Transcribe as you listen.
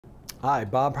Hi,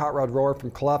 Bob Hot Rod Rower from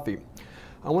Caleffi.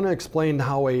 I want to explain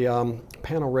how a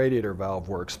panel radiator valve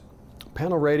works.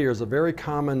 Panel radiator is a very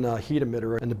common heat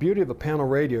emitter, and the beauty of a panel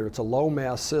radiator, it's a low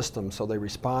mass system, so they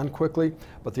respond quickly.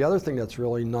 But the other thing that's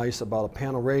really nice about a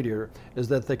panel radiator is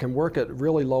that they can work at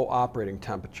really low operating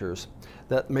temperatures.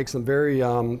 That makes them very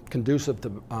conducive to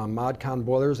mod-con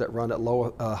boilers that run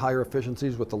at higher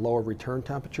efficiencies with the lower return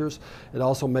temperatures. It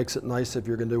also makes it nice if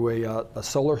you're going to do a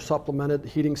solar supplemented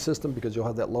heating system, because you'll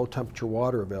have that low temperature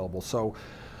water available. So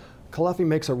Caleffi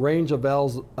makes a range of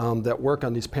valves that work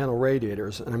on these panel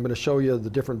radiators, and I'm going to show you the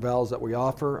different valves that we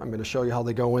offer. I'm going to show you how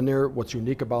they go in there, what's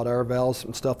unique about our valves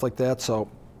and stuff like that. So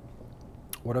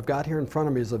what I've got here in front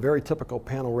of me is a very typical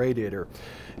panel radiator.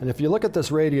 And if you look at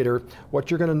this radiator, what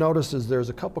you're going to notice is there's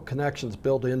a couple connections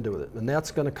built into it, and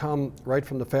that's going to come right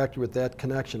from the factory with that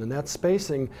connection. And that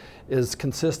spacing is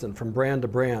consistent from brand to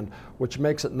brand, which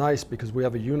makes it nice because we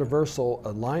have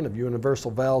a line of universal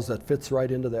valves that fits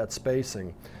right into that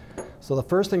spacing. So the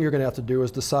first thing you're going to have to do is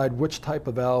decide which type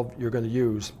of valve you're going to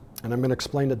use. And I'm going to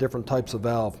explain the different types of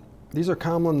valve. These are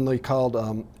commonly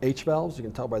called H valves. You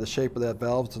can tell by the shape of that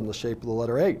valve, it's in the shape of the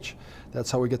letter H. That's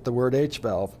how we get the word H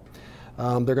valve.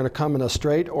 They're going to come in a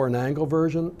straight or an angle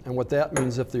version, and what that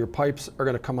means, if your pipes are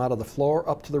going to come out of the floor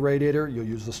up to the radiator, you'll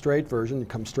use the straight version. You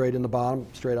come straight in the bottom,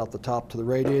 straight out the top to the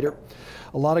radiator.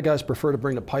 A lot of guys prefer to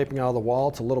bring the piping out of the wall.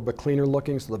 It's a little bit cleaner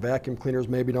looking, so the vacuum cleaners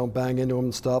maybe don't bang into them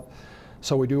and stuff.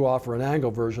 So we do offer an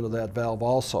angle version of that valve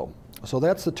also. So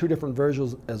that's the two different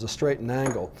versions, as a straight and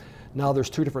angle. Now there's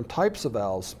two different types of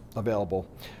valves available.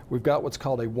 We've got what's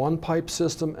called a one-pipe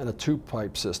system and a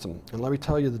two-pipe system. And let me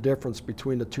tell you the difference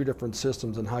between the two different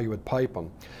systems and how you would pipe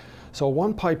them. So a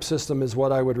one-pipe system is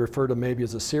what I would refer to maybe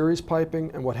as a series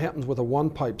piping, and what happens with a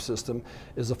one-pipe system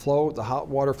is the hot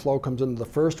water flow comes into the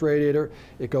first radiator,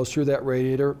 it goes through that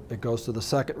radiator, it goes to the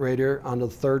second radiator, onto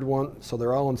the third one, so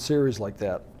they're all in series like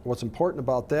that. What's important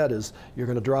about that is you're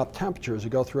going to drop temperature as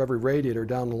you go through every radiator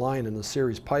down the line in the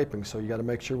series piping, so you got to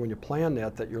make sure when you plan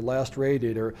that your last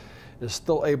radiator is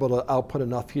still able to output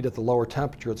enough heat at the lower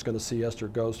temperature it's going to see as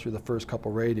it goes through the first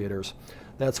couple radiators.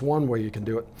 That's one way you can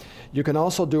do it. You can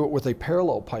also do it with a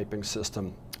parallel piping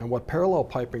system. And what parallel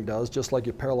piping does, just like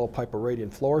you parallel pipe a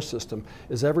radiant floor system,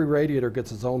 is every radiator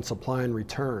gets its own supply and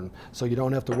return. So you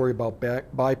don't have to worry about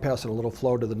bypassing a little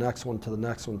flow to the next one, to the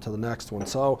next one, to the next one.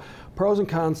 So pros and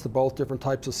cons to both different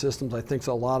types of systems. I think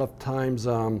a lot of times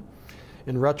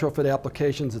in retrofit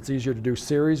applications, it's easier to do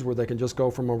series, where they can just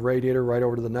go from a radiator right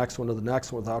over to the next one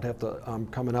without have to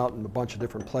coming out in a bunch of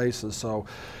different places. So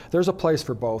there's a place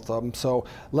for both of them. So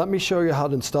let me show you how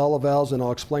to install the valves, and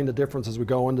I'll explain the difference as we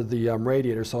go into the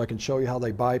radiator, so I can show you how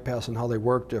they bypass and how they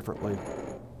work differently.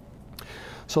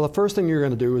 So the first thing you're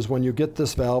going to do is, when you get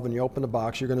this valve and you open the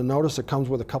box, you're going to notice it comes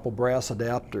with a couple brass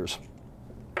adapters.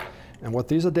 And what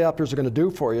these adapters are going to do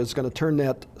for you is going to turn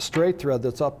that straight thread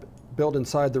that's built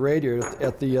inside the radiator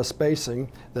at the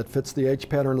spacing that fits the H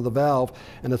pattern of the valve,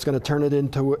 and it's going to turn it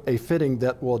into a fitting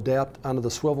that will adapt onto the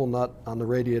swivel nut on the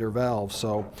radiator valve.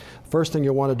 So first thing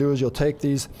you'll want to do is you'll take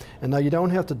these, and now you don't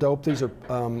have to dope these or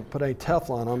put any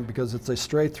Teflon on them, because it's a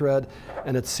straight thread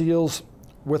and it seals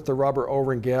with the rubber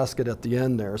O-ring gasket at the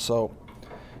end there. So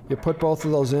you put both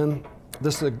of those in.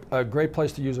 This is a great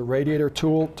place to use a radiator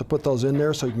tool to put those in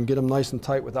there, so you can get them nice and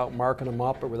tight without marking them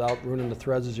up or without ruining the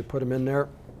threads as you put them in there.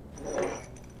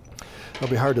 It'll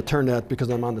be hard to turn that because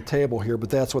I'm on the table here, but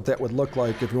that's what that would look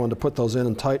like if you wanted to put those in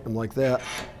and tighten them like that.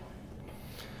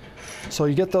 So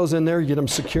you get those in there, you get them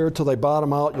secured till they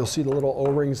bottom out. You'll see the little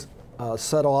O-rings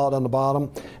settle out on the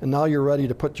bottom, and now you're ready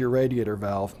to put your radiator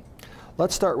valve.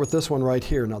 Let's start with this one right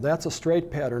here. Now that's a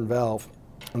straight pattern valve,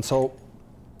 and so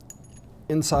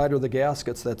inside are the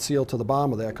gaskets that seal to the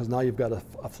bottom of that, because now you've got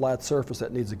a flat surface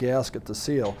that needs a gasket to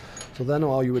seal. So then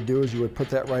all you would do is you would put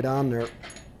that right on there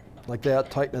like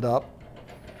that, tighten it up.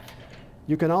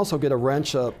 You can also get a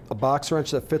wrench, a box wrench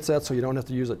that fits that, so you don't have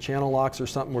to use a channel locks or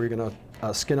something where you're going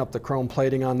to skin up the chrome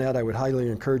plating on that. I would highly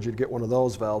encourage you to get one of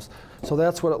those valves. So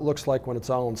that's what it looks like when it's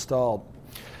all installed.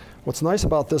 What's nice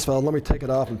about this valve, let me take it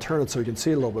off and turn it so you can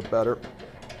see it a little bit better,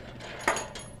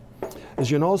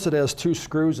 is you notice it has two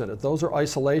screws in it. Those are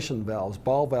isolation valves,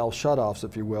 ball valve shutoffs,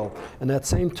 if you will. And that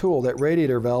same tool, that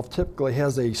radiator valve, typically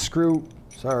has a a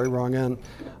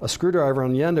screwdriver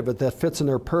on the end of it that fits in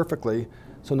there perfectly.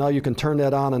 So now you can turn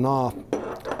that on and off.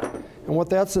 And what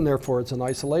that's in there for, it's an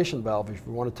isolation valve. If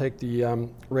you want to take the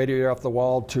radiator off the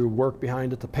wall to work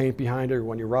behind it, to paint behind it, or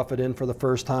when you rough it in for the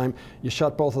first time, you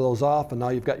shut both of those off, and now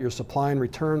you've got your supply and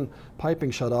return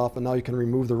piping shut off, and now you can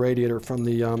remove the radiator from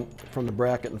the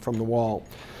bracket and from the wall.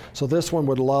 So this one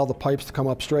would allow the pipes to come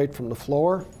up straight from the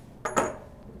floor.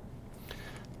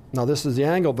 Now this is the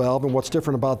angle valve, and what's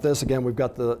different about this, again, we've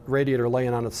got the radiator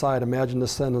laying on its side. Imagine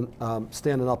this standing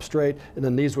up straight, and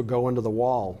then these would go into the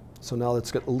wall. So now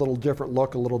it's got a little different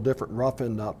look, a little different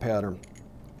rough-in pattern.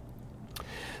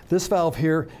 This valve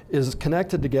here is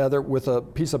connected together with a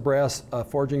piece of brass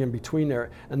forging in between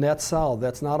there, and that's solid.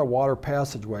 That's not a water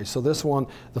passageway. So this one,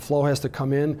 the flow has to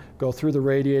come in, go through the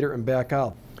radiator, and back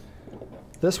out.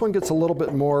 This one gets a little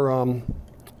bit more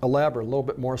elaborate, a little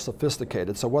bit more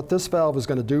sophisticated. So what this valve is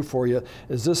going to do for you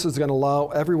is this is going to allow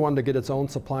everyone to get its own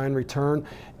supply and return,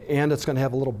 and it's going to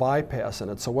have a little bypass in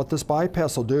it. So what this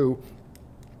bypass will do,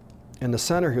 in the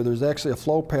center here, there's actually a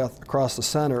flow path across the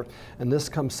center, and this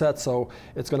comes set, so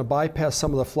it's going to bypass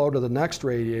some of the flow to the next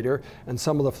radiator, and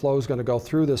some of the flow is going to go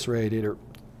through this radiator.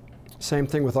 Same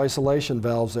thing with isolation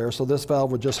valves there. So this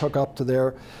valve would just hook up to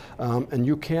there, and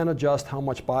you can adjust how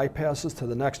much bypasses to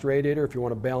the next radiator if you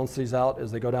want to balance these out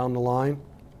as they go down the line.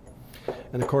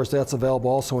 And of course that's available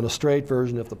also in a straight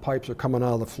version if the pipes are coming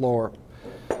out of the floor.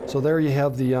 So there you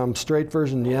have the straight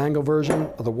version, the angle version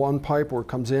of the one pipe where it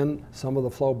comes in. Some of the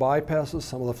flow bypasses,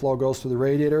 some of the flow goes through the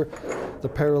radiator. The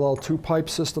parallel two pipe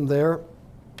system there.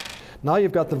 Now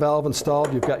you've got the valve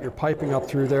installed, you've got your piping up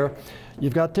through there.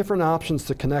 You've got different options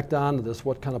to connect onto this,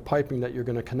 what kind of piping that you're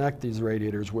going to connect these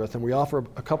radiators with, and we offer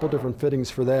a couple different fittings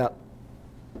for that.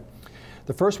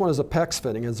 The first one is a PEX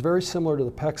fitting. It's very similar to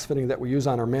the PEX fitting that we use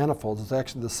on our manifolds. It's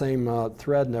actually the same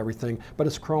thread and everything, but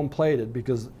it's chrome plated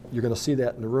because you're going to see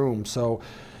that in the room. So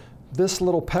this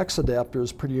little PEX adapter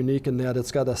is pretty unique in that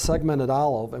it's got a segmented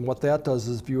olive, and what that does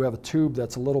is if you have a tube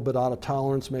that's a little bit out of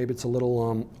tolerance, maybe it's a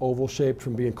little oval shaped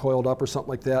from being coiled up or something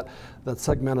like that, that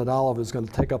segmented olive is going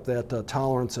to take up that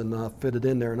tolerance and fit it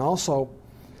in there. And also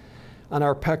on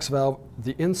our PEX valve,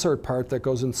 the insert part that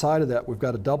goes inside of that, we've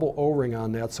got a double O-ring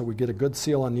on that so we get a good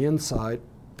seal on the inside.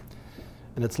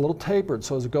 And it's a little tapered,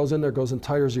 so as it goes in there, it goes in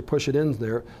tighter as you push it in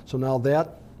there. So now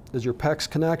that is your PEX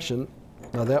connection.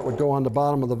 Now that would go on the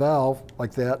bottom of the valve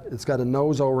like that. It's got a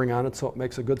nose O-ring on it, so it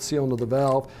makes a good seal into the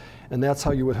valve, and that's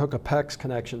how you would hook a PEX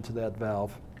connection to that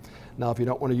valve. Now if you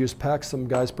don't want to use PEX, some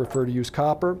guys prefer to use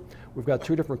copper. We've got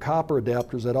two different copper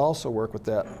adapters that also work with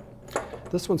that.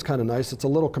 This one's kind of nice. It's a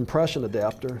little compression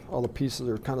adapter. All the pieces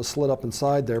are kind of slid up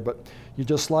inside there, but you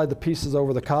just slide the pieces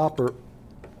over the copper,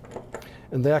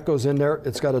 and that goes in there.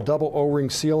 It's got a double O-ring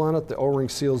seal on it. The O-ring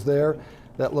seal's there.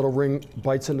 That little ring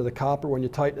bites into the copper when you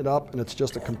tighten it up, and it's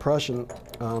just a compression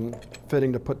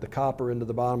fitting to put the copper into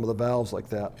the bottom of the valves like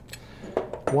that.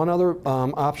 One other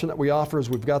option that we offer is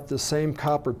we've got this same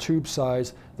copper tube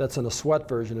size that's in a sweat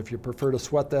version if you prefer to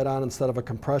sweat that on instead of a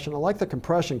compression. I like the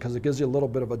compression because it gives you a little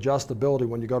bit of adjustability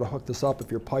when you go to hook this up.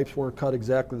 If your pipes weren't cut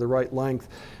exactly the right length,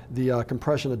 the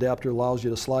compression adapter allows you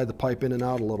to slide the pipe in and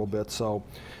out a little bit. So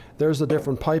there's the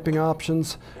different piping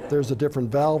options. There's the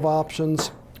different valve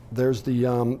options. There's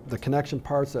the connection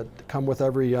parts that come with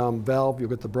every valve. You'll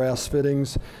get the brass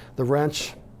fittings, the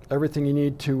wrench, everything you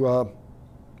need to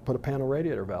put a panel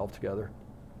radiator valve together.